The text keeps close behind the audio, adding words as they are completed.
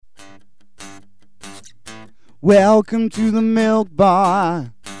Welcome to the milk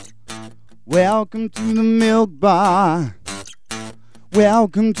bar. Welcome to the milk bar.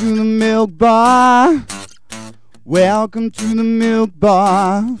 Welcome to the milk bar. Welcome to the milk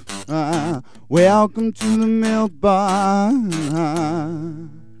bar. Welcome to the milk bar.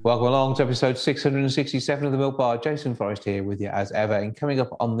 Welcome along to episode 667 of The Milk Bar. Jason Forrest here with you as ever. And coming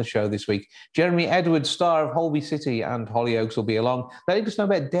up on the show this week, Jeremy Edwards, star of Holby City and Hollyoaks, will be along, letting us know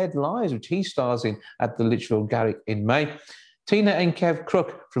about Dead Lies, which he stars in at the Lichfield Garrick in May. Tina and Kev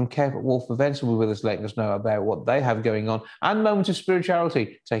Crook from Kev Wolf Events will be with us, letting us know about what they have going on and moments of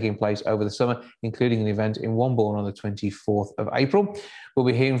spirituality taking place over the summer, including an event in Wombourne on the 24th of April. We'll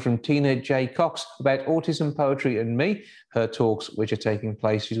be hearing from Tina J Cox about Autism, Poetry and Me, her talks which are taking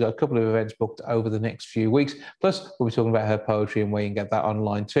place. She's got a couple of events booked over the next few weeks. Plus, we'll be talking about her poetry and where you can get that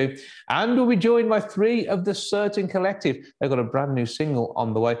online too. And we'll be joined by three of the Certain Collective. They've got a brand new single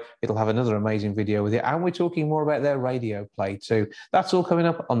on the way. It'll have another amazing video with it. And we're talking more about their radio play too. That's all coming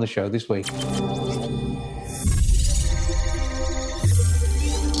up on the show this week.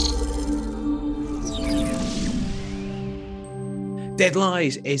 Dead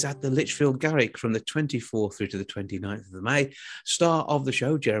Lies is at the Lichfield Garrick from the 24th through to the 29th of May. Star of the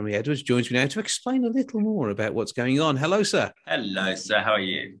show, Jeremy Edwards, joins me now to explain a little more about what's going on. Hello, sir. Hello, sir. How are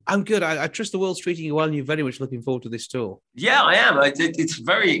you? I'm good. I trust the world's treating you well and you're very much looking forward to this tour. Yeah, I am. It's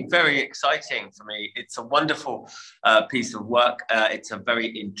very, very exciting for me. It's a wonderful piece of work. It's a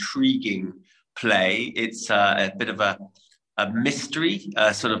very intriguing play. It's a bit of a mystery,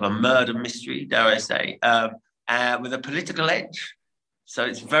 sort of a murder mystery, dare I say, with a political edge. So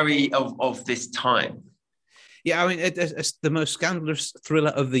it's very of this time. Yeah, I mean, it's the most scandalous thriller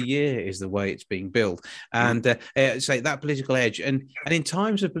of the year is the way it's being billed. And say that political edge. And in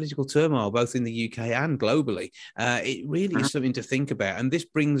times of political turmoil, both in the UK and globally, it really is something to think about. And this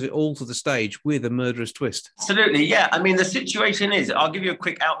brings it all to the stage with a murderous twist. Absolutely, yeah. I mean, the situation is, I'll give you a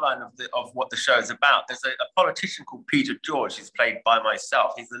quick outline of what the show is about. There's a politician called Peter George, who's played by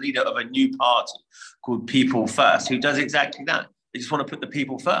myself. He's the leader of a new party called People First, who does exactly that. They just want to put the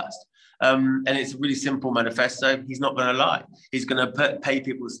people first. And it's a really simple manifesto. He's not going to lie. He's going to pay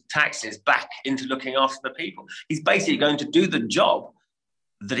people's taxes back into looking after the people. He's basically going to do the job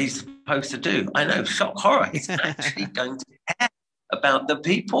that he's supposed to do. I know, shock horror. He's actually going to care about the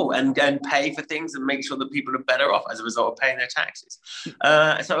people and pay for things and make sure that people are better off as a result of paying their taxes.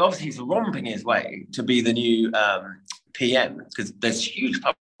 So obviously he's romping his way to be the new PM because there's huge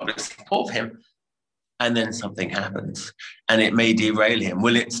public support for him. And then something happens and it may derail him.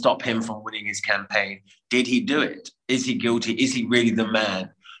 Will it stop him from winning his campaign? Did he do it? Is he guilty? Is he really the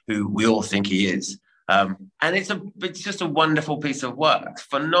man who we all think he is? And it's just a wonderful piece of work,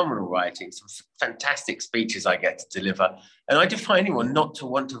 phenomenal writing, some fantastic speeches I get to deliver. And I defy anyone not to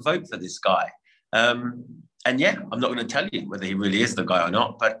want to vote for this guy. And yeah, I'm not going to tell you whether he really is the guy or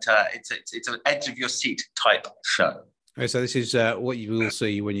not, but it's an edge of your seat type show. Okay, so this is what you will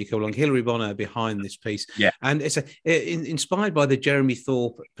see when you come along. Hilary Bonner behind this piece. Yeah. And it's inspired by the Jeremy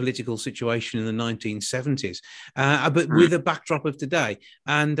Thorpe political situation in the 1970s, but with a backdrop of today.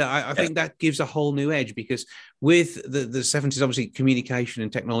 And I think that gives a whole new edge because with the 70s, obviously, communication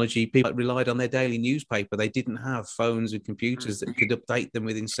and technology, people relied on their daily newspaper. They didn't have phones and computers that could update them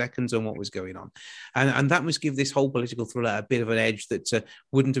within seconds on what was going on. And that must give this whole political thriller a bit of an edge that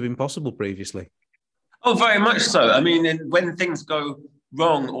wouldn't have been possible previously. Oh, very much so. I mean, when things go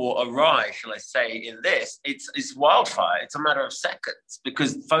wrong or awry, shall I say, in this, it's wildfire. It's a matter of seconds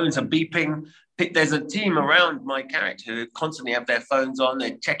because phones are beeping. There's a team around my character who constantly have their phones on.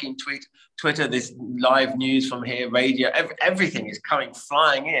 They're checking Twitter, this live news from here, radio. Everything is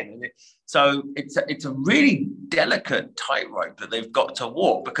flying in. So it's a really delicate tightrope that they've got to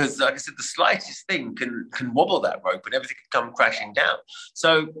walk because, like I said, the slightest thing can wobble that rope and everything can come crashing down.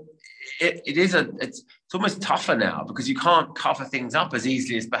 So it's almost tougher now because you can't cover things up as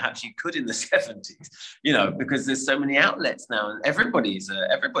easily as perhaps you could in the 70s, because there's so many outlets now and everybody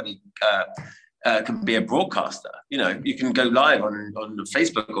can be a broadcaster. You can go live on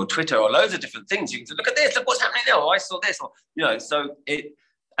Facebook or Twitter or loads of different things. You can say, look at this, look what's happening now. Oh, I saw this, so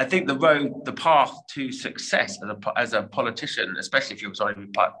I think the path to success as a politician, especially if you're trying to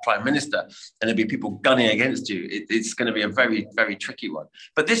be prime minister and there'll be people gunning against you, it's going to be a very, very tricky one.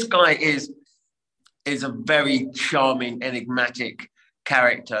 But this guy is a very charming, enigmatic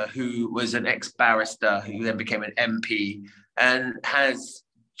character who was an ex-barrister who then became an MP and has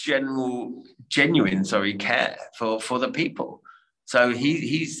genuine care for the people. So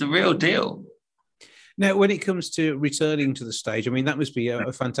he's the real deal. Now, when it comes to returning to the stage, I mean, that must be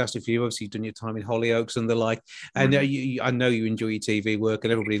a fantastic for you. Obviously, you've done your time in Hollyoaks and the like. And I know you enjoy your TV work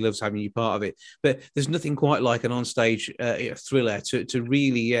and everybody loves having you part of it. But there's nothing quite like an onstage thriller to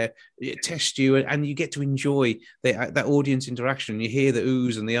really test you, and you get to enjoy that audience interaction. You hear the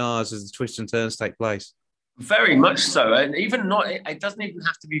oohs and the ahs as the twists and turns take place. Very much so, and even not. It doesn't even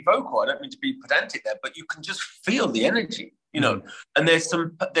have to be vocal. I don't mean to be pedantic there, but you can just feel the energy, you know. And there's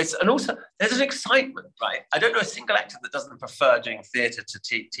an excitement, right? I don't know a single actor that doesn't prefer doing theatre to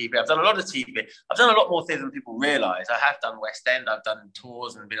TV. I've done a lot of TV. I've done a lot more theatre than people realise. I have done West End. I've done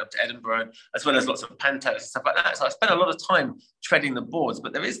tours and been up to Edinburgh, as well as lots of pantos and stuff like that. So I spent a lot of time treading the boards.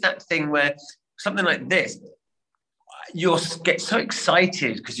 But there is that thing where something like this, you get so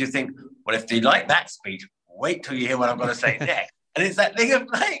excited because you think, well, if they like that speech, wait till you hear what I'm going to say next. And it's that thing of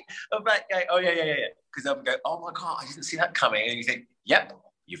like going, oh, yeah. Because they'll go, oh, my God, I didn't see that coming. And you think, yep,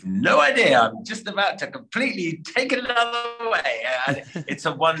 you've no idea. I'm just about to completely take it another way. And it's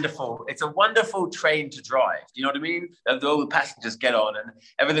a wonderful train to drive. Do you know what I mean? And all the passengers get on and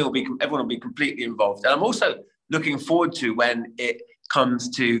everyone will be completely involved. And I'm also looking forward to when it comes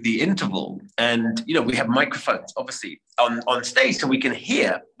to the interval, and we have microphones obviously on stage, so we can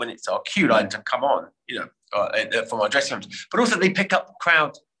hear when it's our cue line to come on, from our dressing rooms. But also they pick up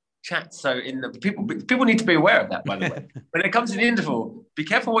crowd chat, so people need to be aware of that. By the way, when it comes to the interval, be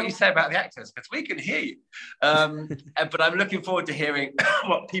careful what you say about the actors because we can hear you. But I'm looking forward to hearing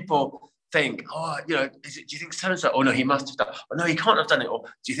what people think. Oh, do you think so and so? Oh no, he must have done. Oh no, he can't have done it. Or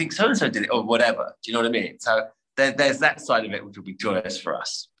do you think so and so did it? Or whatever. Do you know what I mean? So there's that side of it which will be joyous for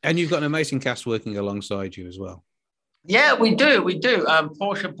us. And you've got an amazing cast working alongside you as well. Yeah, we do.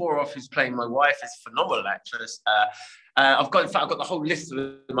 Portia Boroff, who's playing my wife, is a phenomenal actress. I've got the whole list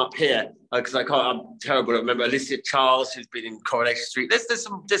of them up here because I'm terrible to remember. Alicia Charles, who's been in Coronation Street. There's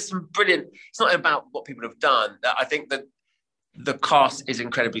some brilliant. It's not about what people have done. I think that the cast is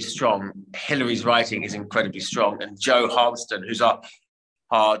incredibly strong. Hilary's writing is incredibly strong, and Joe Harmston, who's our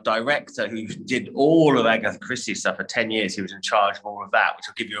director, who did all of Agatha Christie's stuff for 10 years. He was in charge of all of that, which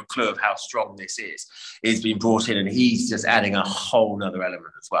will give you a clue of how strong this is. He's been brought in and he's just adding a whole nother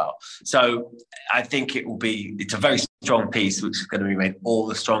element as well. So I think it's a very strong piece, which is going to be made all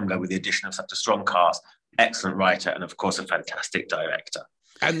the stronger with the addition of such a strong cast, excellent writer, and of course a fantastic director.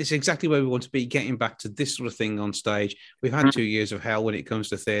 And it's exactly where we want to be, getting back to this sort of thing on stage. We've had 2 years of hell when it comes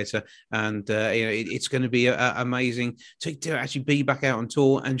to theatre, and it's going to be amazing to actually be back out on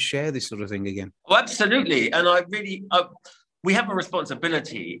tour and share this sort of thing again. Oh, absolutely, and we have a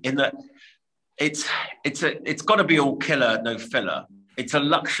responsibility in that it's got to be all killer, no filler. It's a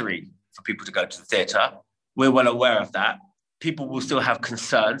luxury for people to go to the theatre. We're well aware of that. People will still have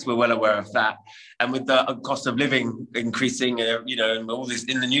concerns. We're well aware of that. And with the cost of living increasing, and all this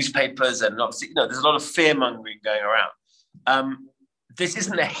in the newspapers, and obviously, there's a lot of fear mongering going around. This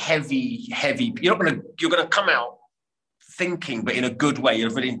isn't a heavy. You're going to come out thinking, but in a good way.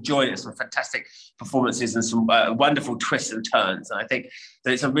 You'll really enjoy it. Some fantastic performances and some wonderful twists and turns. And I think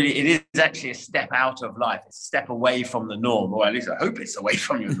that it is actually a step out of life. It's a step away from the norm, or at least I hope it's away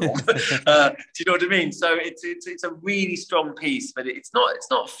from your norm. Do you know what I mean? So it's a really strong piece, but it's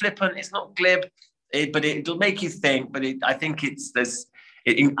not flippant. It's not glib, but it'll make you think. But I think it's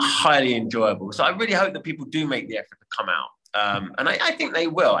highly enjoyable. So I really hope that people do make the effort to come out, and I think they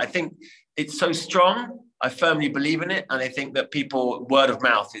will. I think it's so strong. I firmly believe in it, and I think that word of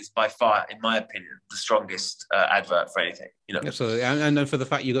mouth is by far, in my opinion, the strongest advert for anything. Absolutely, and for the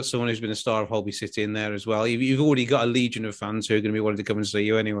fact you've got someone who's been a star of Holby City in there as well, you've already got a legion of fans who are going to be wanting to come and see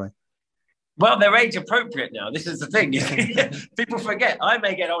you anyway. Well, they're age appropriate now. This is the thing. People forget. I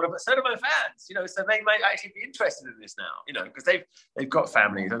may get older, but so do my fans. So they might actually be interested in this now. Because they've got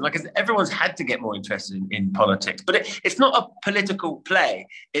families, and everyone's had to get more interested in politics. But it's not a political play.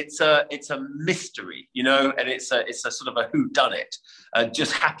 It's a mystery, and it's a sort of a whodunit.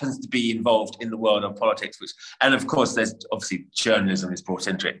 Just happens to be involved in the world of politics, and of course, there's obviously journalism is brought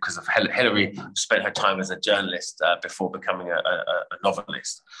into it because of Hilary spent her time as a journalist before becoming a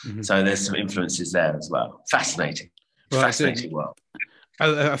novelist. Mm-hmm. So there's some influences there as well. Fascinating world.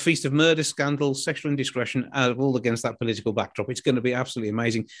 A feast of murder, scandal, sexual indiscretion, all against that political backdrop. It's going to be absolutely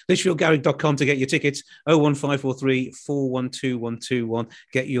amazing. LichfieldGarrick.com to get your tickets. 01543 412 121.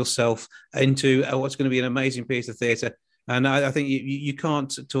 Get yourself into what's going to be an amazing piece of theatre. And I think you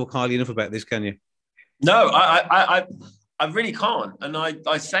can't talk highly enough about this, can you? No, I really can't. And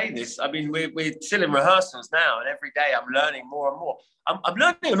I say this. I mean, we're still in rehearsals now, and every day I'm learning more and more. I'm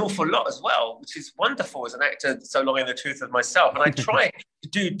learning an awful lot as well, which is wonderful as an actor so long in the tooth of myself. And I try to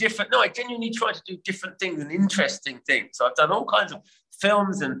do I genuinely try to do different things and interesting things. So I've done all kinds of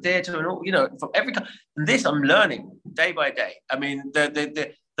films and theatre and all, from every kind. And this I'm learning day by day. I mean,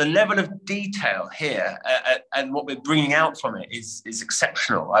 the level of detail here and what we're bringing out from it is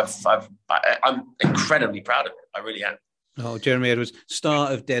exceptional. I'm incredibly proud of it. I really am. Oh, Jeremy Edwards,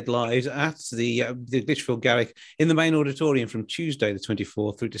 star of Dead Lives at the Lichfield Garrick in the main auditorium from Tuesday the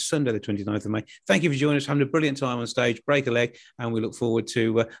 24th through to Sunday the 29th of May. Thank you for joining us, having a brilliant time on stage, break a leg, and we look forward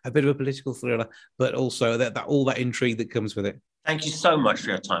to a bit of a political thriller, but also that all that intrigue that comes with it. Thank you so much for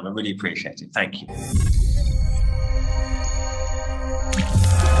your time. I really appreciate it. Thank you.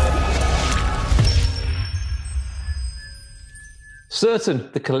 Certain,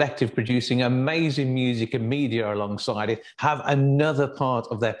 the collective producing amazing music and media alongside it, have another part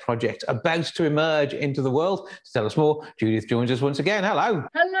of their project about to emerge into the world. To tell us more, Judith joins us once again. Hello.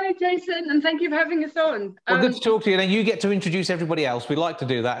 Hello, Jason, and thank you for having us on. Well, good to talk to you. Now, you get to introduce everybody else. We like to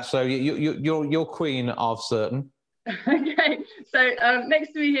do that. So you're queen of Certain. Okay, so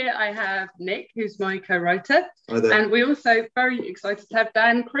next to me here I have Nick, who's my co-writer. Hi there. And we're also very excited to have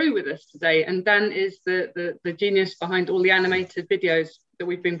Dan Crew with us today. And Dan is the genius behind all the animated videos that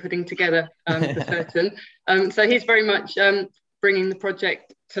we've been putting together for Certain. So he's very much bringing the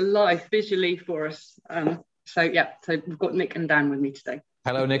project to life visually for us. So we've got Nick and Dan with me today.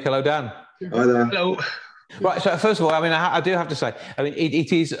 Hello, Nick. Hello, Dan. Hi there. Hello. Right, so first of all, I mean, I do have to say, I mean,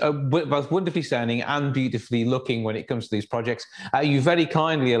 it is both wonderfully sounding and beautifully looking when it comes to these projects. You very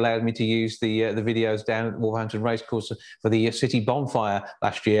kindly allowed me to use the videos down at the Wolverhampton Racecourse for the City Bonfire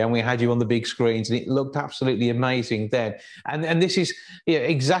last year, and we had you on the big screens, and it looked absolutely amazing then. And this is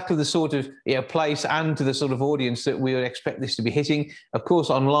exactly the sort of place and to the sort of audience that we would expect this to be hitting. Of course,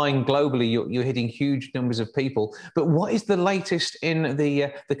 online globally, you're hitting huge numbers of people. But what is the latest in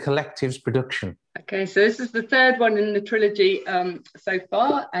the collective's production? Okay, so this is the third one in the trilogy so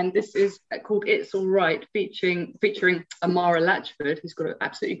far, and this is called It's All Right, featuring Amara Latchford, who's got an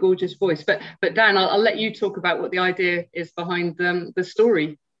absolutely gorgeous voice. But Dan, I'll let you talk about what the idea is behind the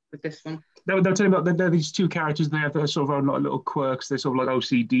story with this one. They'll tell you about these two characters. They have sort of own like little quirks. They're sort of like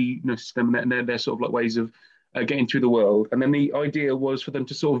OCD-ness, and they're sort of like ways of getting through the world. And then the idea was for them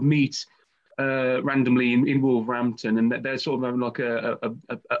to sort of meet randomly in Wolverhampton, and they're sort of having like a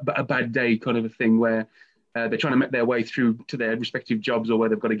bad day kind of a thing where they're trying to make their way through to their respective jobs or where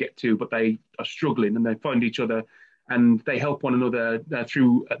they've got to get to, but they are struggling, and they find each other and they help one another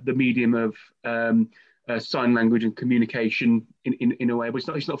through the medium of sign language and communication in a way. But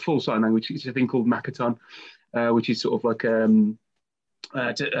it's not full sign language. It's a thing called Makaton, which is sort of like a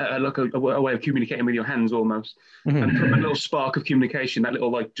way of communicating with your hands almost. Mm-hmm. And from a little spark of communication, that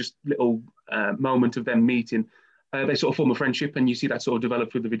little moment of them meeting, they sort of form a friendship, and you see that sort of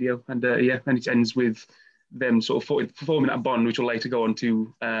develop with the video. And and it ends with them sort of forming that bond, which will later go on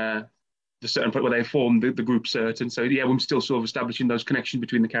to the certain point where they form the group Certain. So we're still sort of establishing those connections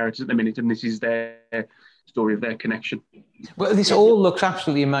between the characters at the minute, and this is their story of their connection. Well, this all looks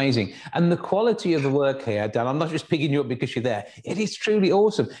absolutely amazing, and the quality of the work here, Dan, I'm not just picking you up because you're there, it is truly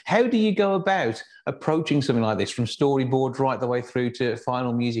awesome. How do you go about approaching something like this, from storyboard right the way through to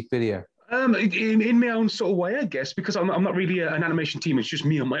final music video? In my own sort of way, I guess, because I'm not really an animation team. It's just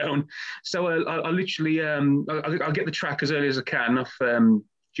me on my own. So I literally I'll get the track as early as I can off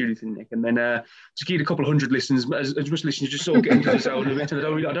Judith and Nick, and then just get a couple of hundred listens, as much listeners, just sort of get into the zone of it. And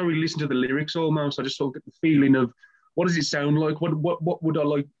I don't really listen to the lyrics almost. I just sort of get the feeling of what does it sound like? What would I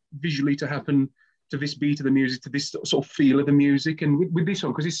like visually to happen to this beat of the music, to this sort of feel of the music? And with this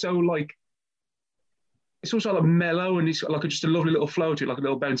one, because it's so like, it's also like mellow, and it's like just a lovely little flow to it, like a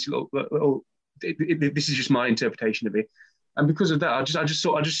little bouncy little this is just my interpretation of it. And because of that, I just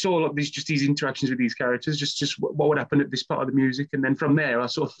saw like these interactions with these characters, just what would happen at this part of the music, and then from there I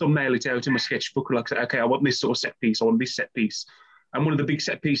sort of thumbnail it out in my sketchbook, like say, okay, I want this sort of set piece, I want this set piece, and one of the big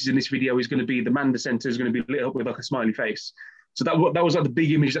set pieces in this video is going to be the Manda Centre is going to be lit up with like a smiley face. So that was like the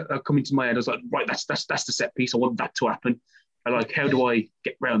big image that come into my head. I was like, right, that's the set piece. I want that to happen. And like, how do I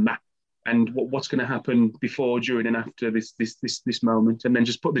get around that? And what's going to happen before, during, and after this moment? And then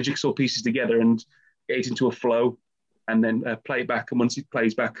just put the jigsaw pieces together and get it into a flow, and then play it back. And once it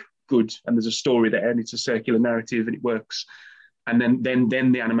plays back good, and there's a story there, and it's a circular narrative, and it works, and then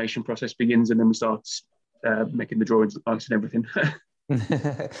the animation process begins, and then we start making the drawings and everything.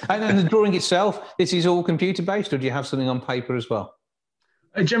 And then the drawing itself, this is all computer based, or do you have something on paper as well?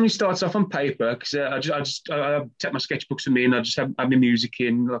 It generally starts off on paper, because I take my sketchbooks with me, and I just have my music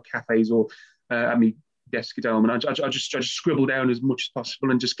in like cafes or at my desk at home, and I just scribble down as much as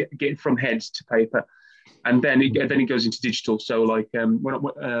possible and just get it from head to paper, and then it goes into digital. So like they end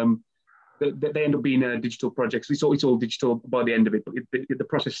up being digital projects. It's all digital by the end of it, but the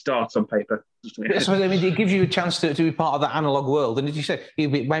process starts on paper So, I mean, it gives you a chance to be part of that analog world. And as you say, you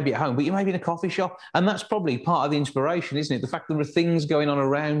may be at home, but you may be in a coffee shop. And that's probably part of the inspiration, isn't it? The fact that there are things going on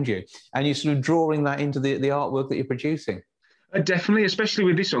around you and you're sort of drawing that into the artwork that you're producing. Definitely, especially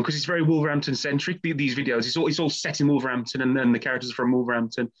with this one, because it's very Wolverhampton-centric, these videos. It's all set in Wolverhampton, and then the characters are from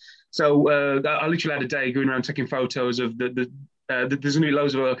Wolverhampton. So I literally had a day going around taking photos of there's going to be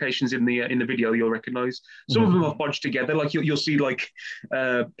loads of locations in the video you'll recognise. Some of them are bodged together, like you'll see like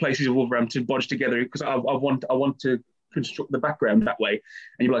places of Wolverhampton bodged together, because I want to construct the background that way,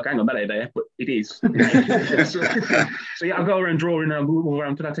 and you're like, hang on, that ain't there, but it is. So yeah, I go around drawing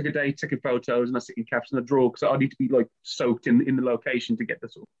Wolverhampton. I take a day taking photos, and I sit in caps and I draw, because I need to be like soaked in the location to get the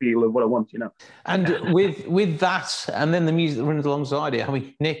sort of feel of what I want, you know. And with that, and then the music that runs alongside it. I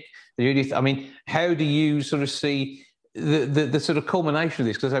mean, Nick, Judith, I mean, how do you sort of see the sort of culmination of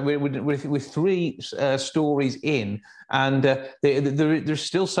this? Because with three stories in, and there's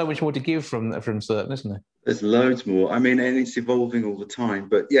still so much more to give from certain, isn't there? There's loads more. I mean, and it's evolving all the time.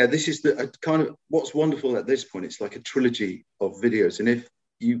 But yeah, this is the kind of what's wonderful at this point. It's like a trilogy of videos, and if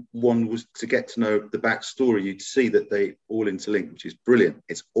one was to get to know the backstory, you'd see that they all interlink, which is brilliant.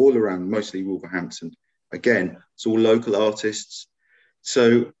 It's all around mostly Wolverhampton. Again, it's all local artists.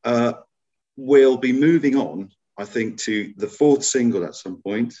 So we'll be moving on, I think, to the fourth single at some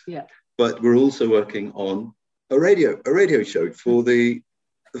point. Yeah. But we're also working on a radio show for the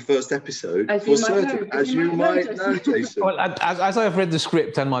first episode. As you might know, Jason. Well, as I've read the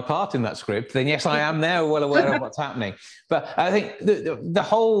script and my part in that script, then yes, I am now well aware of what's happening. But I think the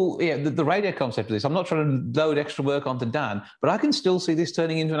whole, the radio concept of this, I'm not trying to load extra work onto Dan, but I can still see this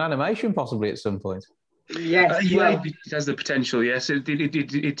turning into an animation possibly at some point. Yes, it has the potential. Yes, it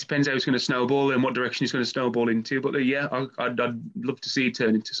depends how it's going to snowball and what direction it's going to snowball into. But I'd love to see it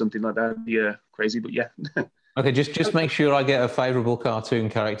turn into something like that. Yeah, crazy, but yeah. Okay, just make sure I get a favourable cartoon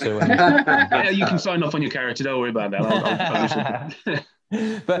character. You can sign off on your character. Don't worry about that.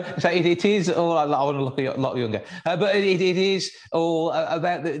 But so it is all. I want to look a lot younger, but it is all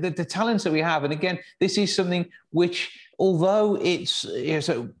about the talents that we have. And again, this is something which, although it's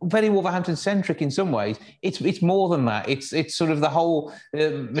so very Wolverhampton centric in some ways, it's more than that. It's sort of the whole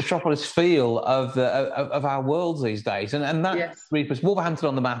metropolis feel of our worlds these days, and that really puts Wolverhampton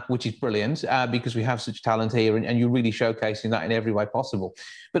on the map, which is brilliant because we have such talent here, and you're really showcasing that in every way possible.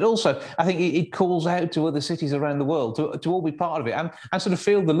 But also, I think it calls out to other cities around the world to all be part of it and sort of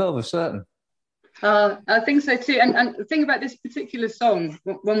feel the love of certain. I think so too. And the thing about this particular song,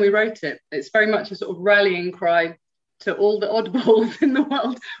 when we wrote it, it's very much a sort of rallying cry to all the oddballs in the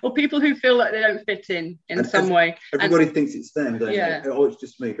world, or people who feel like they don't fit in some way. Everybody thinks it's them, don't they? Oh, it's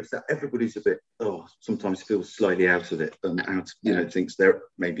just me. But everybody's a bit, sometimes feels slightly out of it and thinks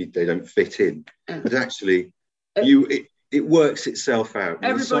maybe they don't fit in. But actually, it works itself out.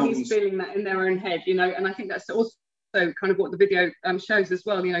 Everybody's feeling that in their own head, and I think that's also kind of what the video shows as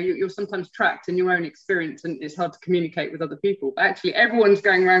well. You're sometimes trapped in your own experience and it's hard to communicate with other people, but actually everyone's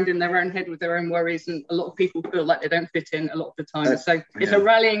going around in their own head with their own worries, and a lot of people feel like they don't fit in a lot of the time. So it's a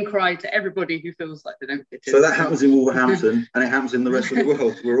rallying cry to everybody who feels like they don't fit in. So that happens in Wolverhampton and it happens in the rest of the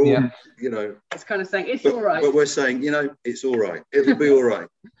world. We're all it's kind of saying it's all right, but we're saying it's all right, it'll be all right.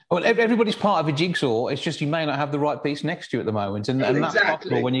 Well, everybody's part of a jigsaw. It's just you may not have the right piece next to you at the moment, and that's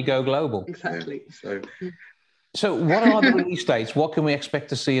possible when you go global. Exactly. So what are the release dates? What can we expect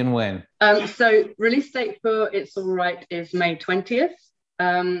to see and when? So release date for It's All Right is May 20th.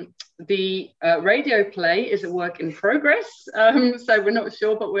 The radio play is a work in progress. So we're not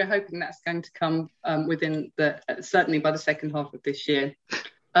sure, but we're hoping that's going to come within certainly by the second half of this year.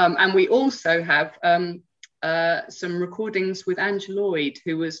 And we also have some recordings with Ange Lloyd,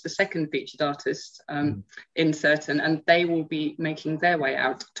 who was the second featured artist in Certain, and they will be making their way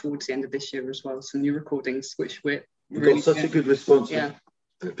out towards the end of this year as well. Some new recordings, which we've really got such a good response. Yeah.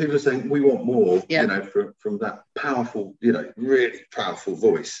 People are saying we want more, from that powerful, really powerful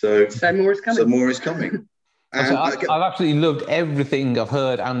voice. So more is coming. So I've absolutely loved everything I've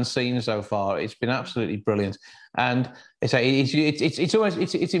heard and seen so far. It's been absolutely brilliant, and it's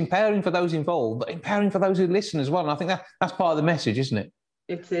empowering for those involved, but empowering for those who listen as well. And I think that's part of the message, isn't it?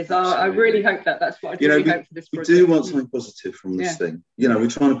 It is. I really hope that's what I really hope for this project. We do want something positive from this thing. We're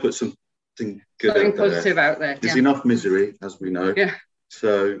trying to put something good positive out there. There's enough misery, as we know. Yeah.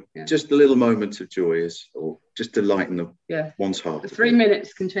 So just a little moment of joy or just to lighten one's heart. The 3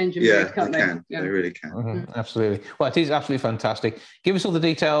 minutes can change your mood, can't they? They really can. Mm-hmm. Absolutely. Well, it is absolutely fantastic. Give us all the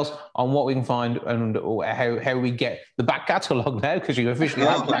details on what we can find and how we get the back catalogue now, because you officially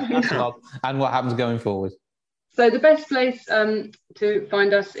have the back catalogue, and what happens going forward. So the best place to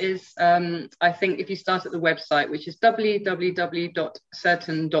find us is, I think, if you start at the website, which is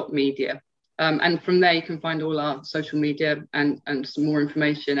www.certain.media. And from there, you can find all our social media and some more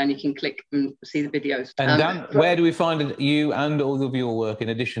information, and you can click and see the videos. And Dan, where do we find you and all of your work in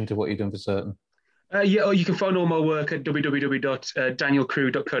addition to what you've done for certain? You can find all my work at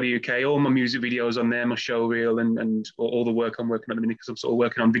www.danielcrew.co.uk. All my music videos on there, my show reel, and all the work I'm working on at the minute, because I'm sort of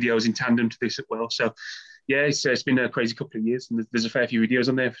working on videos in tandem to this as well. So, yeah, it's been a crazy couple of years, and there's a fair few videos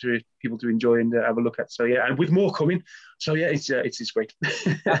on there for people to enjoy and have a look at. So, yeah, and with more coming. So, yeah, it's great.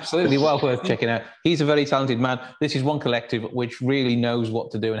 Absolutely well worth checking out. He's a very talented man. This is one collective which really knows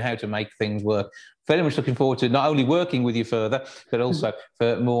what to do and how to make things work. Very much looking forward to not only working with you further, but also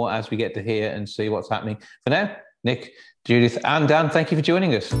for more as we get to hear and see what's happening. For now, Nick, Judith and Dan, thank you for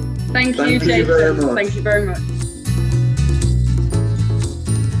joining us. Thank you, Jason. Thank you very much.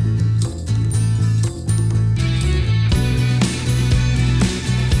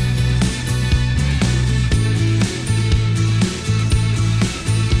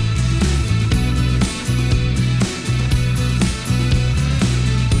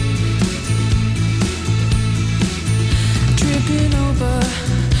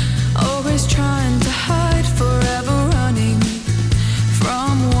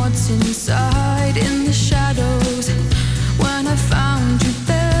 Inside in the shadows, when I found you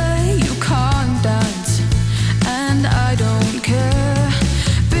there, you can't dance, and I don't care.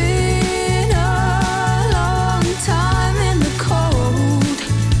 Been a long time in the cold,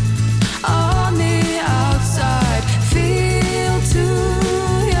 on the outside, feel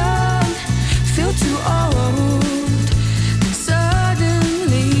too young, feel too old, and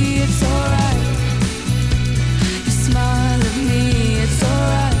suddenly it's alright. You smile at me, it's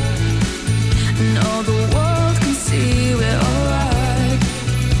alright. And all the world can see we're alright.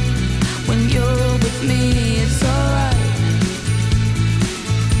 When you're with me, it's alright.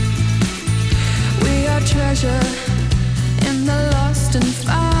 We are treasure in the lost and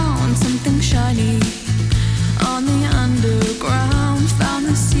found. Something shiny on the underground. Found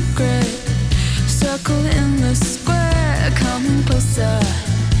the secret, circle in the square. Coming closer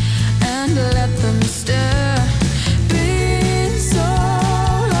and let them stare. Been so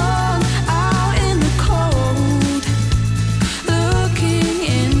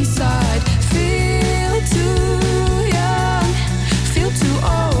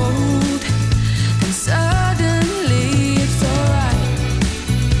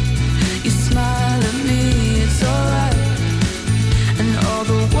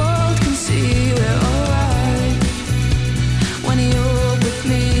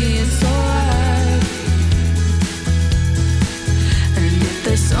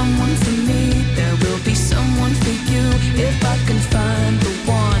if I can find the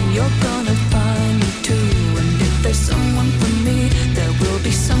one, you're gonna find me too. And if there's someone for me, there will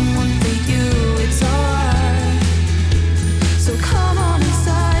be someone for you. It's alright, so come on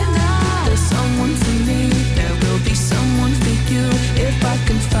inside now. There's someone for me, there will be someone for you. If I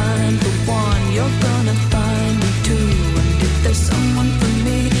can find the one, you're gonna find me too. And if there's someone for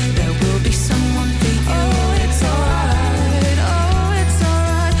me, there will be someone for you. Oh, it's alright, oh, it's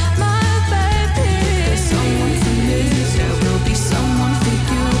alright, my baby. There's someone for me, there will be someone for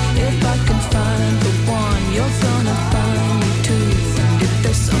you. If I can find the one, you're gonna find me too. And if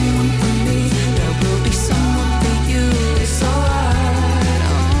there's someone for me, there will be someone for you. It's alright,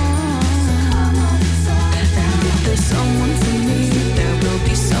 oh. And if there's someone for me, there will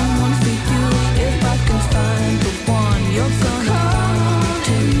be someone for you. If I can find the one, you're gonna find me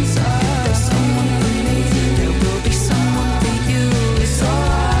too. So if there's someone for me, there will be someone for you. It's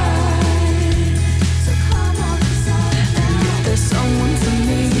alright, so come on inside. And if there's someone for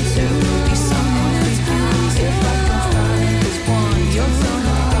me, there will be someone for you. If I can find the one, you're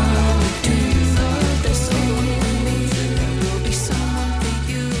gonna find me too. So if there's someone for me, there will be someone for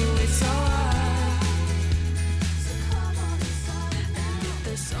you. It's alright, so come on inside. And if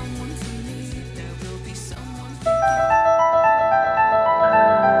there's someone for me, there will be someone for you.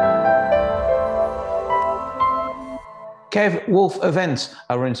 Kev, Wolf Events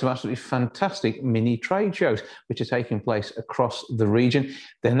are running some absolutely fantastic mini trade shows which are taking place across the region.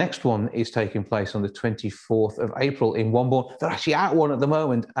 Their next one is taking place on the 24th of April in Wombourne. They're actually at one at the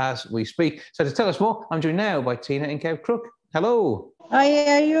moment as we speak. So to tell us more, I'm joined now by Tina and Kev Crook. Hello. Oh,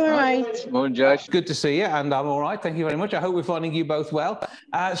 yeah, you're all right. Morning, Josh. Good to see you, and I'm all right. Thank you very much. I hope we're finding you both well.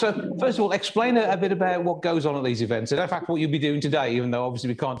 So, first of all, explain a bit about what goes on at these events, and in fact, what you'll be doing today, even though obviously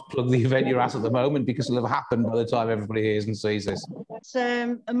we can't plug the event you're at the moment because it'll have happened by the time everybody hears and sees this. It's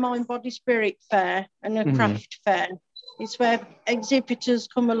a Mind, Body, Sprit Fayre and a craft fair. It's where exhibitors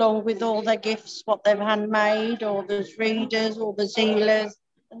come along with all their gifts, what they've handmade, or there's readers, or there's healers,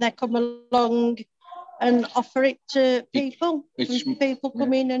 and they come along and offer it to people. And people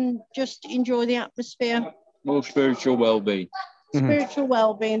come in and just enjoy the atmosphere. More spiritual well-being. Spiritual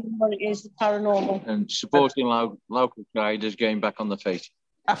well-being, what it is, the paranormal. And supporting local traders getting back on the feet.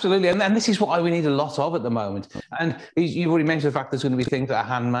 Absolutely, and this is what we need a lot of at the moment. And you've already mentioned the fact there's going to be things that are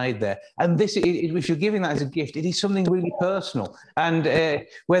handmade there. And this, if you're giving that as a gift, it is something really personal. And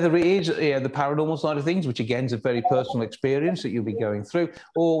whether it is the paranormal side of things, which again is a very personal experience that you'll be going through,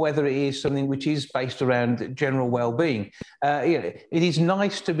 or whether it is something which is based around general well-being, it is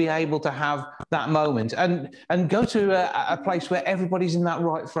nice to be able to have that moment and go to a place where everybody's in that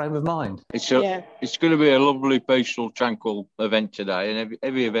right frame of mind. It's going to be a lovely, peaceful, tranquil event today, and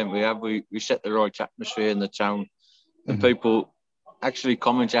every event we have, we set the right atmosphere in the town, and people actually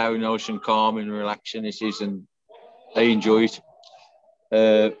comment how nice and calm and relaxing it is, and they enjoy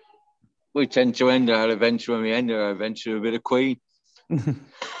it. We tend to end our events with a bit of Queen. The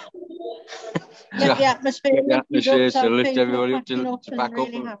atmosphere. The atmosphere to lift everybody up to back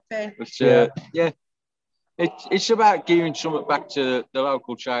really up. Happy. But it's about giving something back to the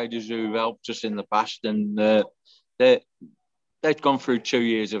local traders who helped us in the past, and they've gone through 2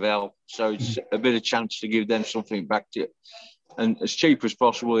 years of help, so it's a bit of chance to give them something back to it. And as cheap as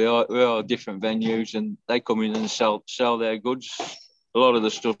possible, we are different venues, and they come in and sell their goods. A lot of the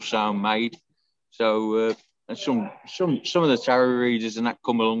stuff's handmade. So and some of the tarot readers and that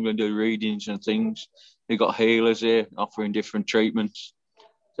come along and do readings and things. They've got healers here offering different treatments.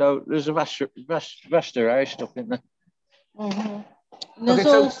 So there's a vast array of stuff in there. Mm-hmm. There's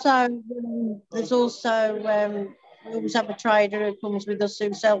also we always have a trader who comes with us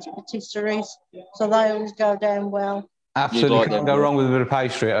who sells patisseries, so they always go down well. Absolutely, can't go wrong with a bit of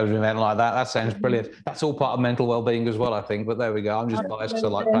pastry at an event like that. That sounds brilliant. That's all part of mental well-being as well, I think. But there we go. I'm just biased because I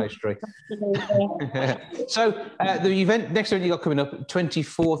like pastry. So the next event you got coming up,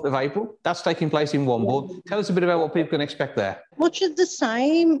 24th of April. That's taking place in Wombourne. Tell us a bit about what people can expect there. Much of the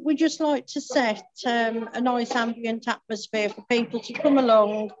same. We just like to set a nice ambient atmosphere for people to come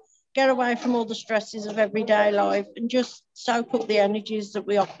along, get away from all the stresses of everyday life, and just soak up the energies that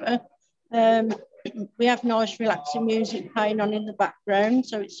we offer. We have nice relaxing music playing on in the background,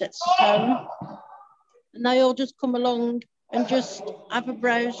 so it sets the tone. And they all just come along and just have a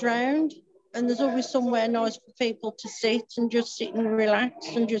browse round. And there's always somewhere nice for people to sit and relax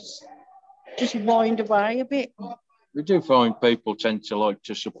and just wind away a bit. We do find people tend to like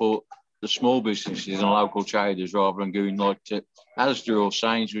to support the small businesses and local traders rather than going like to Asda or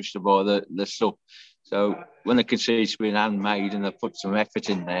Sainsbury's to buy the stuff. So when they can see it's been handmade and they put some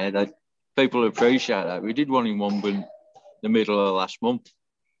effort in there, people appreciate that. We did one in Wombourne the middle of last month,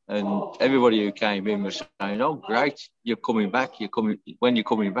 and everybody who came in was saying, "Oh, great, you're coming back. When you're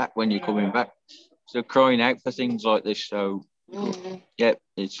coming back." So crying out for things like this. So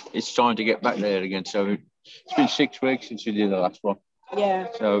it's time to get back there again. So it's been 6 weeks since we did the last one.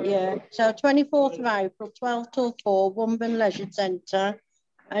 So 24th of April, 12 till 4, Wombourne Leisure Centre,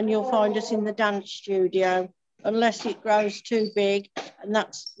 and you'll find us in the dance studio. Unless it grows too big, and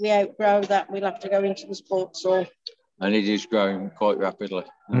we outgrow that, we'll have to go into the sports hall. And it is growing quite rapidly.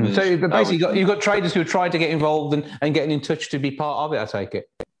 So basically, you've got traders who are trying to get involved and getting in touch to be part of it, I take it?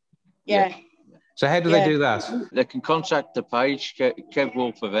 Yeah. So how do they do that? They can contact the page, Kev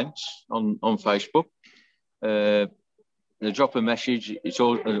Wolf Events, on Facebook. They drop a message. It's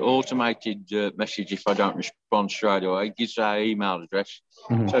an automated message if I don't respond straight away. It gives our email address.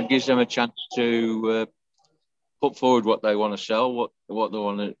 So it gives them a chance to put forward what they want to sell, what they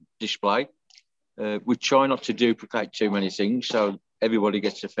want to display. We try not to duplicate too many things, so everybody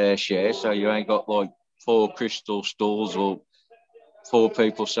gets a fair share. So you ain't got like 4 crystal stalls or 4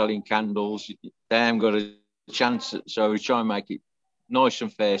 people selling candles. They haven't got a chance. So we try and make it nice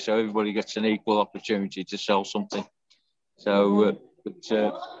and fair, so everybody gets an equal opportunity to sell something. So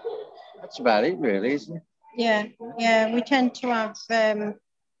that's about it, really, isn't it? Yeah. We tend to have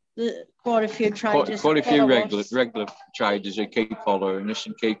quite a few traders. Quite a few regular traders who keep following us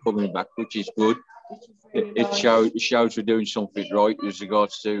and keep coming back, which is good. It shows we're doing something right with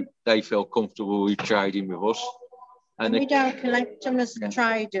regards to they feel comfortable with trading with us. And we don't collect them as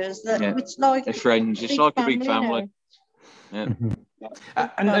traders. It's like they're friends. It's like a big family. And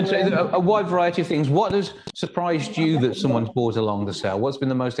so a wide variety of things. What has surprised you that someone's brought along to sell? What's been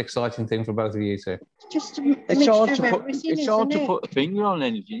the most exciting thing for both of you two? Just it's hard to put a finger on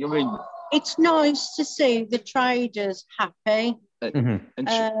anything. I mean, it's nice to see the traders happy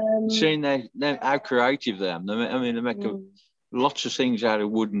and seeing how creative they are. I mean, they make lots of things out of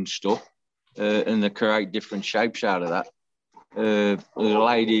wood and stuff, and they create different shapes out of that. There's a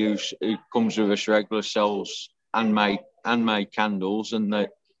lady who comes with us regular sells handmade candles, and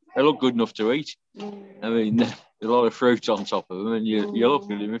they look good enough to eat. I mean, there's a lot of fruit on top of them, and you look at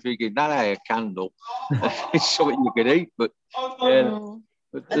them and thinking, that ain't a candle. It's something you could eat, but yeah.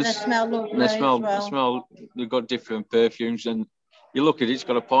 But and they smell lovely as well. They've got different perfumes, and you look at it, it's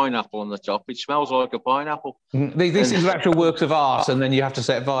got a pineapple on the top. It smells like a pineapple. These are actual works of art, and then you have to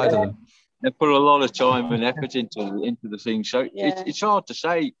set fire to them. They put a lot of time and effort into the thing, so it's hard to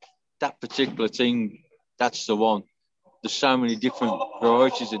say that particular thing, that's the one. There's so many different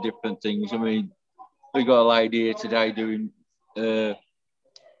varieties of different things. I mean, we got a lady here today doing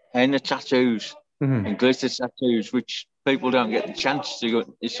henna tattoos and glitter tattoos, which people don't get the chance to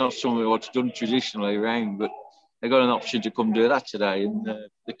go. It's not something what's done traditionally around, but they got an option to come do that today, and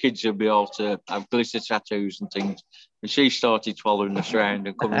the kids will be able to have glitter tattoos and things. And she started following us around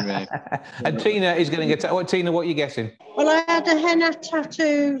and coming around. And Tina is going to get... Tina, what are you getting? Well, I had a henna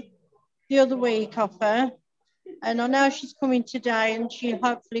tattoo the other week off her, and I know she's coming today, and she'll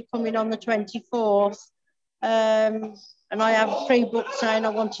hopefully coming on the 24th. And I have pre-booked saying I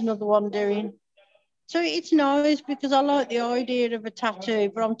want another one doing. So it's nice because I like the idea of a tattoo,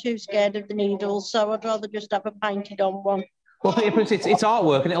 but I'm too scared of the needles, so I'd rather just have a painted on one. Well, it's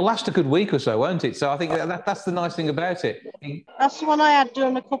artwork, and it'll last a good week or so, won't it? So I think that's the nice thing about it. That's the one I had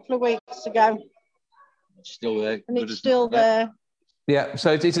done a couple of weeks ago. It's still there. And it's still there. Yeah,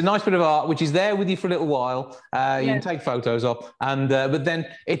 so it's a nice bit of art, which is there with you for a little while. You can take photos of, and but then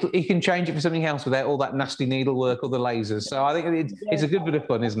you can change it for something else without all that nasty needlework or the lasers. So I think it's a good bit of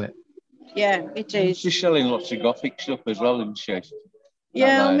fun, isn't it? Yeah, it is. She's selling lots of Gothic stuff as well, isn't she?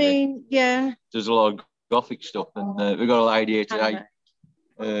 Yeah, I mean, yeah. There's a lot of Gothic stuff, and we've got a lady here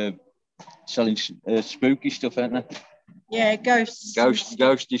today selling spooky stuff, ain't there? Yeah,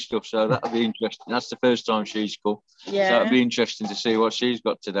 ghosty stuff. So that'll be interesting. That's the first time she's come. Yeah. So it'll be interesting to see what she's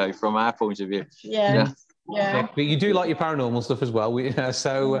got today from our point of view. Yeah. But you do like your paranormal stuff as well.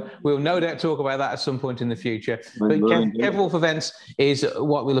 So we'll no doubt talk about that at some point in the future. But Kev Wolf Events is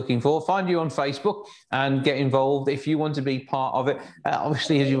what we're looking for. Find you on Facebook and get involved if you want to be part of it.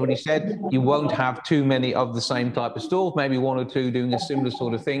 Obviously, as you already said, you won't have too many of the same type of stalls, maybe one or two doing a similar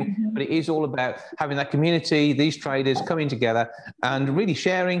sort of thing. But it is all about having that community, these traders coming together and really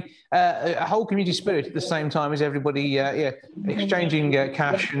sharing a whole community spirit at the same time as everybody exchanging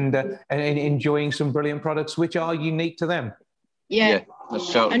cash and enjoying some brilliant products which are unique to them. Yeah.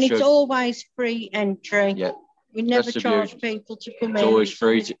 That's totally and true. It's always free entry. Yeah. We never charge people to come in. It's always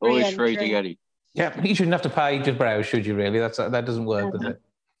free to get it. Yeah, you shouldn't have to pay, just browse, should you really? That doesn't work, does it?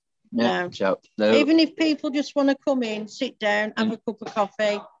 No. Even if people just want to come in, sit down, have a cup of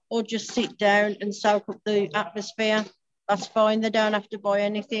coffee, or just sit down and soak up the atmosphere, that's fine. They don't have to buy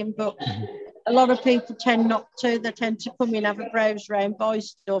anything, but a lot of people tend not to. They tend to come in, have a browse round, buy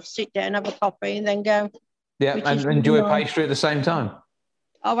stuff, sit down, have a coffee, and then go. Yeah, and enjoy a pastry at the same time.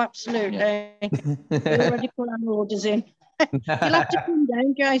 Oh, absolutely. We already put our orders in. You'll have to come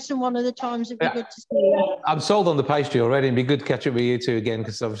down, Jason, one of the times. It'd be good to see you. I'm sold on the pastry already. It'd be good to catch up with you two again,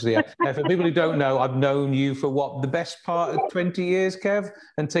 because obviously, for people who don't know, I've known you for the best part of 20 years, Kev,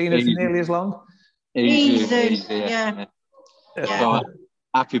 and Tina for nearly as long. Easy. Yeah.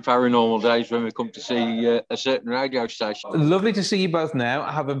 Happy paranormal days when we come to see a certain radio station. Lovely to see you both now.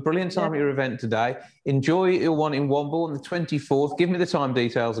 Have a brilliant time at your event today. Enjoy your one in Wombourne on the 24th. Give me the time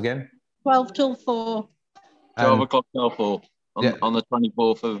details again. 12 till 4. 12 o'clock till 4 on the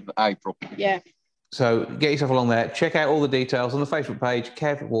 24th of April. Yeah. So get yourself along there. Check out all the details on the Facebook page,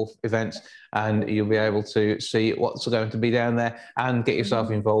 Kev Wolf Events, and you'll be able to see what's going to be down there and get yourself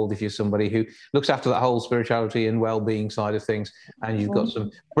involved if you're somebody who looks after that whole spirituality and well-being side of things, and you've got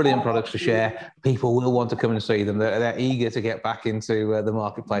some brilliant products to share. People will want to come and see them. They're eager to get back into the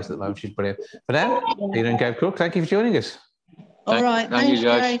marketplace at the moment, which is brilliant. For now, Tina and Kev Crook, thank you for joining us. All right. Thank you,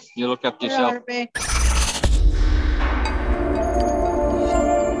 guys. You look after yourself.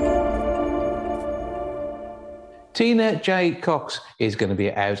 Tina J Cox is going to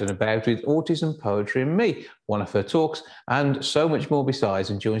be out and about with Autism, Poetry and Me, one of her talks, and so much more besides,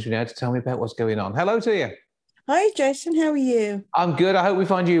 and joins me now to tell me about what's going on. Hello to you. Hi, Jason. How are you? I'm good. I hope we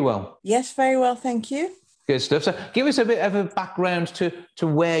find you well. Yes, very well. Thank you. Good stuff. So give us a bit of a background to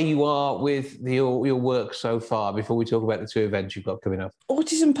where you are with your work so far before we talk about the two events you've got coming up.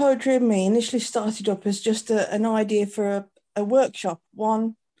 Autism, Poetry and Me initially started up as just an idea for a workshop,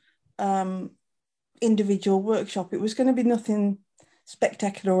 one individual workshop. It was going to be nothing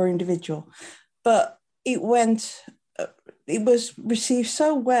spectacular or individual, but it was received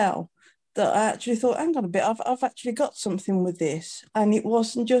so well that I actually thought, hang on a bit, I've actually got something with this. And it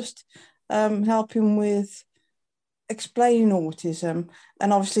wasn't just helping with explaining autism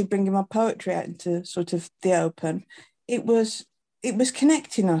and obviously bringing my poetry out into sort of the open. It was it was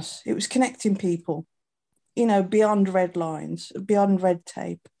connecting us. It was connecting people, beyond red lines, beyond red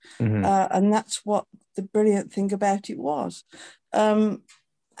tape. And that's what the brilliant thing about it was. And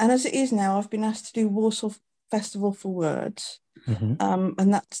as it is now, I've been asked to do Warsaw Festival for Words.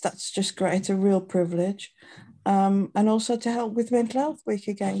 And that's just great. It's a real privilege. And also to help with Mental Health Week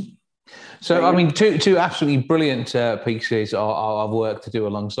again. So, I mean, two absolutely brilliant pieces of work to do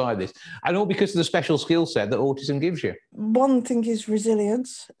alongside this, and all because of the special skill set that autism gives you. One thing is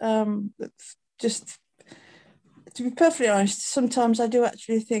resilience. Just to be perfectly honest, sometimes I do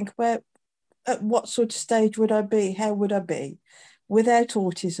actually think, at what sort of stage would I be? How would I be without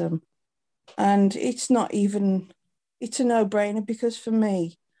autism? And it's a no-brainer, because for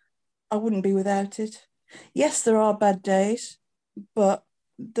me, I wouldn't be without it. Yes, there are bad days, but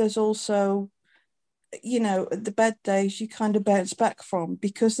there's also, the bad days you kind of bounce back from,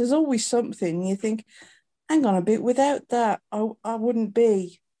 because there's always something you think, hang on a bit, without that, I wouldn't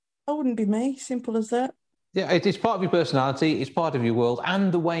be me. Simple as that. Yeah, it's part of your personality, it's part of your world,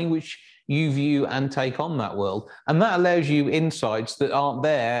 and the way in which you view and take on that world. And that allows you insights that aren't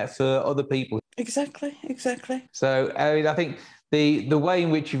there for other people. Exactly. So, I mean, I think the way in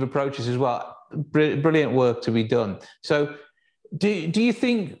which you've approached this as well, brilliant work to be done. So, do you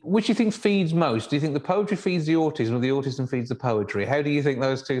think, which do you think feeds most? Do you think the poetry feeds the autism, or the autism feeds the poetry? How do you think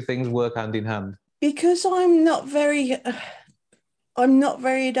those two things work hand in hand? Because I'm not very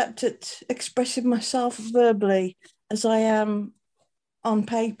adept at expressing myself verbally as I am on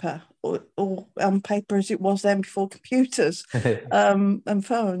paper, or on paper as it was then before computers and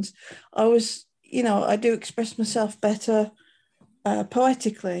phones. I do express myself better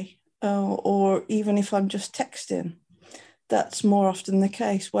poetically, or even if I'm just texting. That's more often the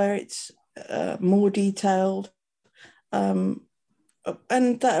case, where it's more detailed. And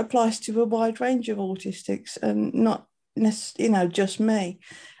that applies to a wide range of autistics, and not necessarily, just me.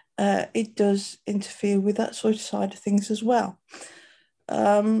 It does interfere with that sort of side of things as well.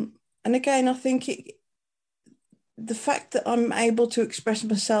 And again, I think the fact that I'm able to express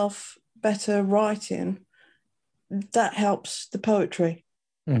myself better writing, that helps the poetry.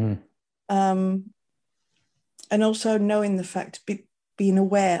 And also knowing the fact, being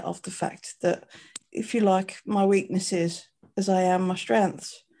aware of the fact that, if you like, my weaknesses as I am my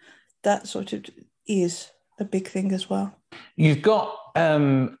strengths, that sort of is a big thing as well. You've got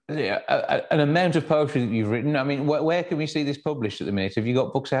an amount of poetry that you've written. I mean, where can we see this published at the minute? Have you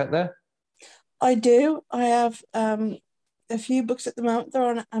got books out there? I do. I have a few books at the moment. They're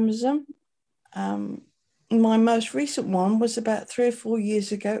on Amazon. My most recent one was about 3 or 4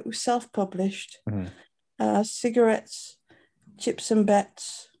 years ago. It was self-published. Cigarettes, Chips and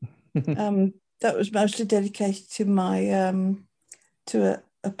Bets. That was mostly dedicated to my to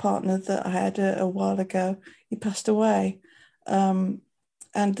a partner that I had a while ago. He passed away. And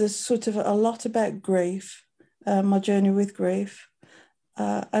there's sort of a lot about grief, my journey with grief,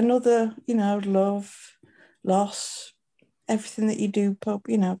 another, love, loss, everything that you do,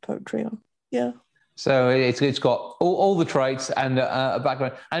 poetry on. Yeah. So it's got all the traits and a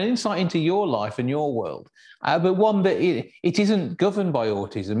background and insight into your life and your world, but one that it isn't governed by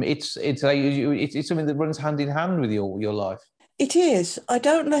autism. It's something that runs hand in hand with your life. It is. I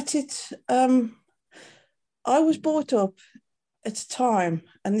don't let it. I was brought up at a time,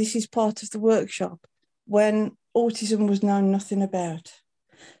 and this is part of the workshop, when autism was known nothing about.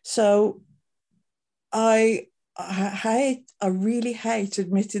 So I really hate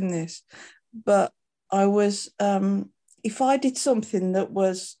admitting this, but I was, if I did something that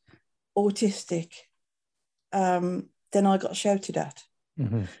was autistic, then I got shouted at.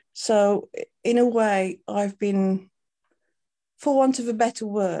 So in a way, I've been, for want of a better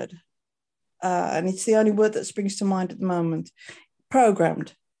word, and it's the only word that springs to mind at the moment,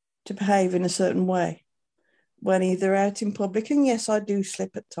 programmed to behave in a certain way when either out in public, and yes, I do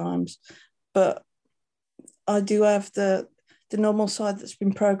slip at times, but I do have the normal side that's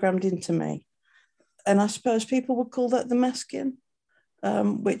been programmed into me. And I suppose people would call that the masking,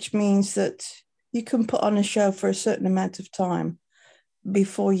 which means that you can put on a show for a certain amount of time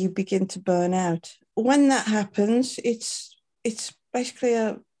before you begin to burn out. When that happens, it's basically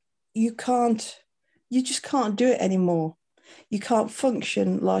you just can't do it anymore. You can't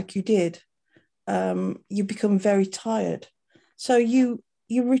function like you did. You become very tired. So you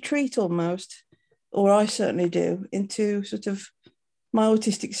retreat almost, or I certainly do, into sort of my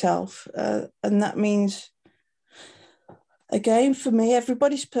autistic self. And that means, again, for me,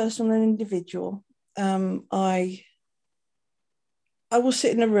 everybody's personal and individual. I will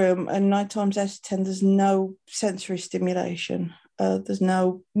sit in a room, and 9 times out of 10, there's no sensory stimulation. There's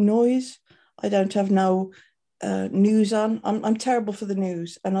no noise. I don't have no news on. I'm terrible for the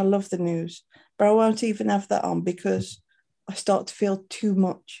news, and I love the news, but I won't even have that on because I start to feel too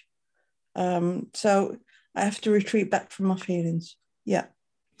much. So I have to retreat back from my feelings. Yeah.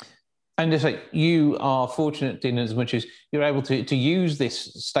 And it's like you are fortunate in as much as you're able to use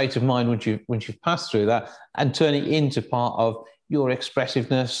this state of mind once you've passed through that and turn it into part of your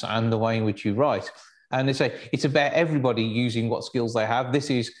expressiveness and the way in which you write. And it's about everybody using what skills they have. This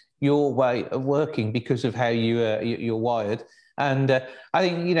is your way of working because of how you're wired. And I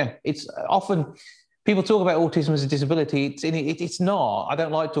think, you know, it's often people talk about autism as a disability. It's not. I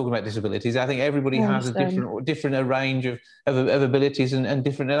don't like talking about disabilities. I think everybody has a different range of abilities and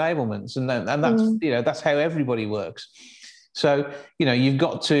different enablements, and that's you know, that's how everybody works. So, you know, you've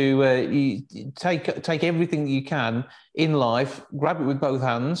got to you take everything that you can in life, grab it with both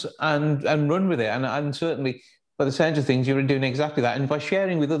hands, and run with it. And certainly, by the sounds of things, you're doing exactly that. And by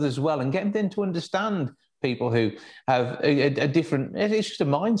sharing with others as well, and getting them to understand people who have a different. It's just a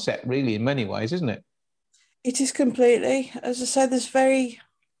mindset, really, in many ways, isn't it? It is completely. As I say,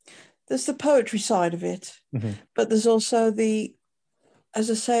 there's the poetry side of it, but there's also as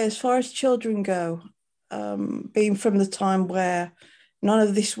I say, as far as children go, being from the time where none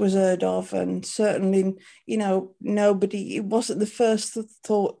of this was heard of, and certainly, you know, it wasn't the first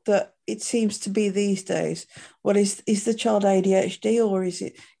thought that it seems to be these days. Well, is the child ADHD, or is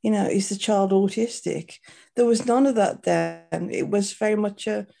it, you know, is the child autistic? There was none of that then. It was very much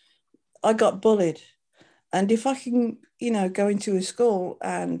I got bullied. And if I can, you know, go into a school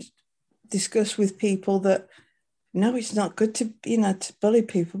and discuss with people that, no, it's not good to, you know, to bully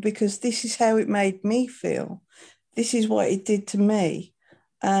people because this is how it made me feel. This is what it did to me.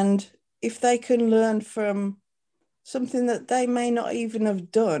 And if they can learn from something that they may not even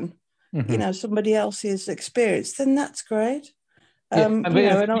have done, you know, somebody else's experience, then that's great. But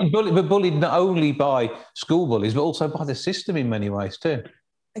bullied not only by school bullies, but also by the system in many ways too.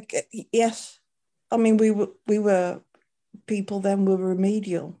 Yes. I mean, we were people then were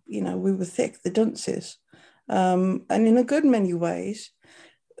remedial, you know, we were thick, the dunces. And in a good many ways,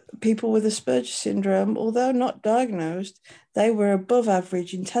 people with Asperger's syndrome, although not diagnosed, they were above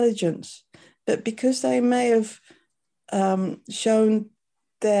average intelligence. But because they may have shown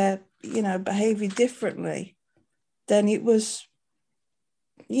their, you know, behaviour differently, then it was,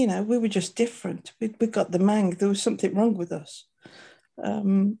 you know, we were just different. We got the mang. There was something wrong with us.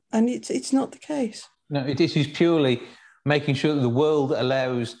 And it's not the case. No, it is purely making sure that the world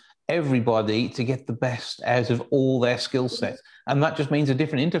allows everybody to get the best out of all their skill sets. And that just means a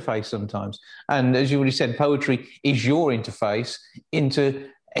different interface sometimes. And as you already said, poetry is your interface into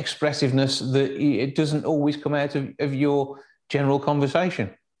expressiveness that it doesn't always come out of your general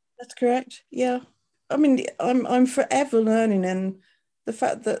conversation. That's correct. Yeah. I mean, I'm forever learning, and the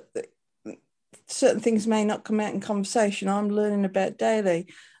fact that certain things may not come out in conversation, I'm learning about daily.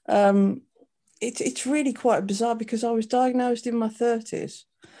 It's really quite bizarre because I was diagnosed in my 30s,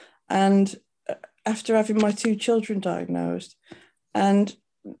 and after having my 2 children diagnosed, and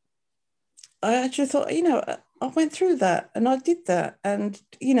I actually thought, you know, I went through that and I did that, and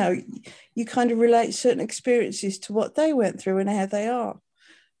you know, you kind of relate certain experiences to what they went through and how they are.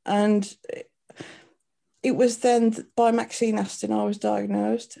 And it was then by Maxine Aston I was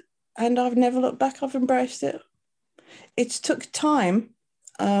diagnosed, and I've never looked back. I've embraced it. It's took time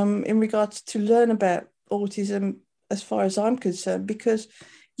in regards to learn about autism as far as I'm concerned, because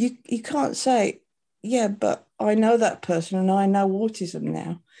you can't say, yeah, but I know that person and I know autism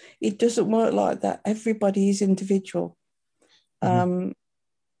now. It doesn't work like that. Everybody is individual. And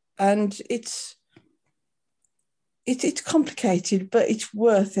it's complicated, but it's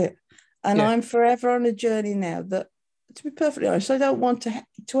worth it. And I'm forever on a journey now that, to be perfectly honest, I don't want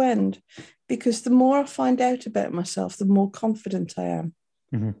to end, because the more I find out about myself, the more confident I am.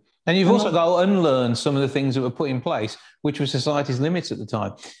 And you've also got to unlearn some of the things that were put in place, which were society's limits at the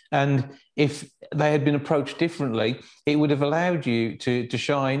time. And if they had been approached differently, it would have allowed you to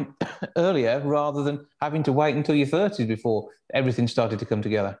shine earlier rather than having to wait until your 30s before everything started to come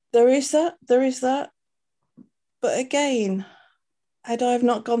together. There is that. But again, had I have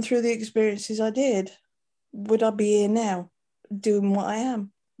not gone through the experiences I did, would I be here now doing what I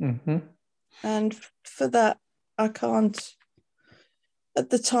am? And for that, I can't, at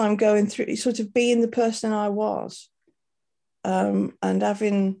the time, going through, sort of being the person I was, and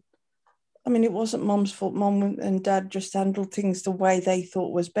having, I mean, it wasn't Mum's fault. Mum and Dad just handled things the way they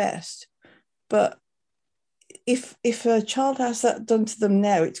thought was best. But if a child has that done to them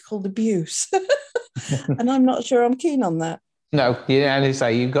now, it's called abuse. And I'm not sure I'm keen on that. No, yeah, and I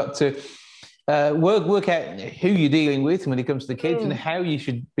say you've got to work out who you're dealing with when it comes to the kids and how you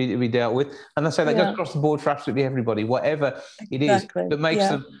should be dealt with. And I say that goes across the board for absolutely everybody, whatever it is that makes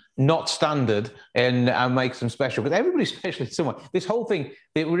them not standard and makes them special. Because everybody's special in some way. This whole thing,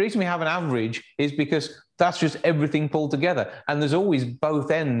 the reason we have an average is because that's just everything pulled together. And there's always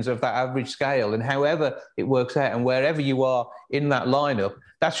both ends of that average scale. And however it works out and wherever you are in that lineup,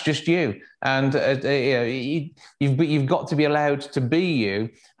 that's just you. And you've got to be allowed to be you,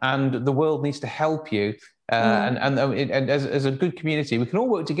 and the world needs to help you. And as a good community, we can all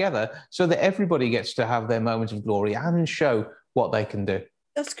work together so that everybody gets to have their moment of glory and show what they can do.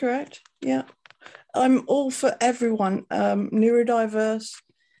 That's correct. Yeah. I'm all for everyone, neurodiverse.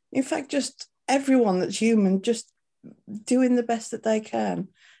 In fact, just everyone that's human, just doing the best that they can.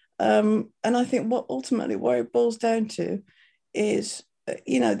 And I think ultimately where it boils down to is,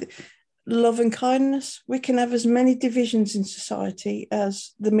 love and kindness. We can have as many divisions in society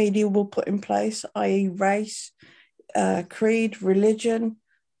as the media will put in place, i.e. race, creed, religion.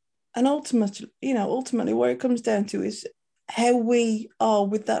 And ultimately where it comes down to is how we are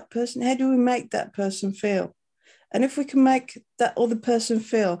with that person. How do we make that person feel? And if we can make that other person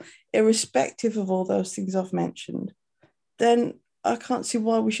feel irrespective of all those things I've mentioned, then I can't see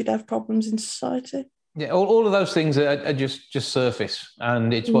why we should have problems in society. Yeah, all of those things are just surface,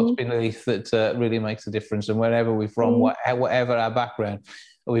 and it's what's beneath that really makes a difference. And wherever we're from, whatever our background,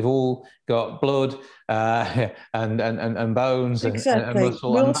 we've all got blood and bones and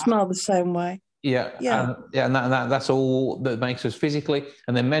muscle. We all smell the same way. And that's all that makes us physically,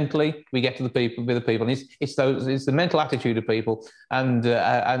 and then mentally we get to the people with the people. And it's the mental attitude of people and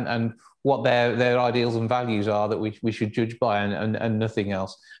what their ideals and values are that we should judge by, and nothing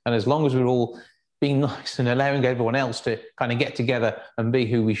else. And as long as we're all being nice and allowing everyone else to kind of get together and be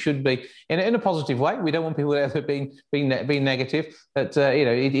who we should be in a positive way. We don't want people being negative. But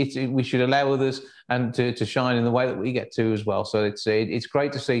we should allow others and to shine in the way that we get to as well. So it's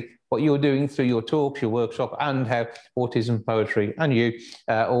great to see what you're doing through your talks, your workshop, and how autism, poetry, and you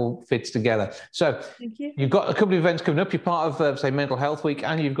all fits together. So you've got a couple of events coming up. You're part of, say, Mental Health Week,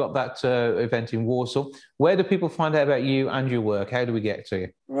 and you've got that event in Warsaw. Where do people find out about you and your work? How do we get to you?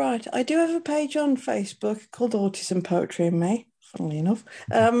 Right. I do have a page on Facebook called Autism, Poetry and Me, funnily enough.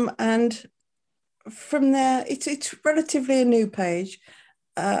 And from there, it's relatively a new page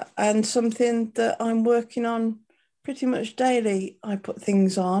and something that I'm working on pretty much daily. I put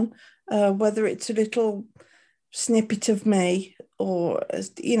things on, whether it's a little snippet of me or,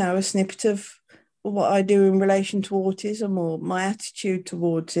 a snippet of what I do in relation to autism or my attitude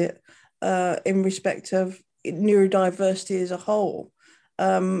towards it in respect of neurodiversity as a whole.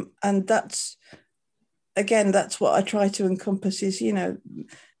 And that's what I try to encompass is,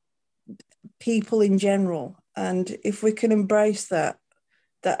 people in general. And if we can embrace that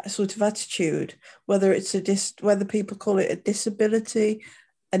sort of attitude, whether it's whether people call it a disability,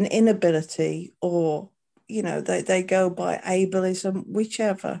 an inability, or they go by ableism,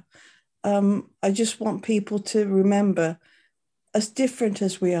 whichever. I just want people to remember, as different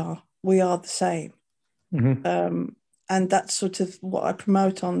as we are the same. And that's sort of what I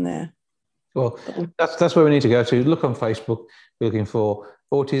promote on there. Well, that's where we need to go to. Look on Facebook, looking for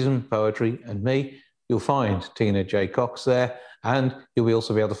Autism, Poetry and Me. You'll find Tina J Cox there, and you'll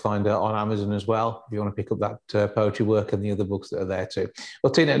also be able to find her on Amazon as well if you want to pick up that poetry work and the other books that are there too.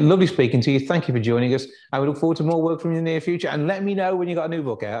 Well, Tina, lovely speaking to you. Thank you for joining us. I look forward to more work from you in the near future, and let me know when you got a new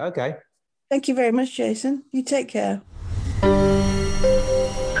book out. Okay. Thank you very much, Jason. You take care.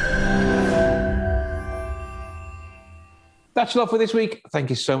 That's enough for this week. Thank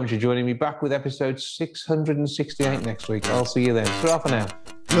you so much for joining me. Back with episode 668 next week. I'll see you then. Ta-ra for now.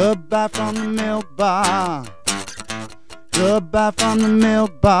 Goodbye from the milk bar. Goodbye from the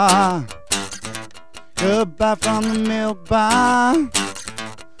milk bar. Goodbye from the milk bar.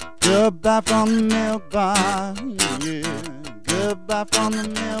 Goodbye from the milk bar. Yeah. Goodbye from the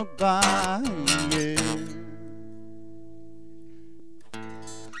milk bar. Yeah.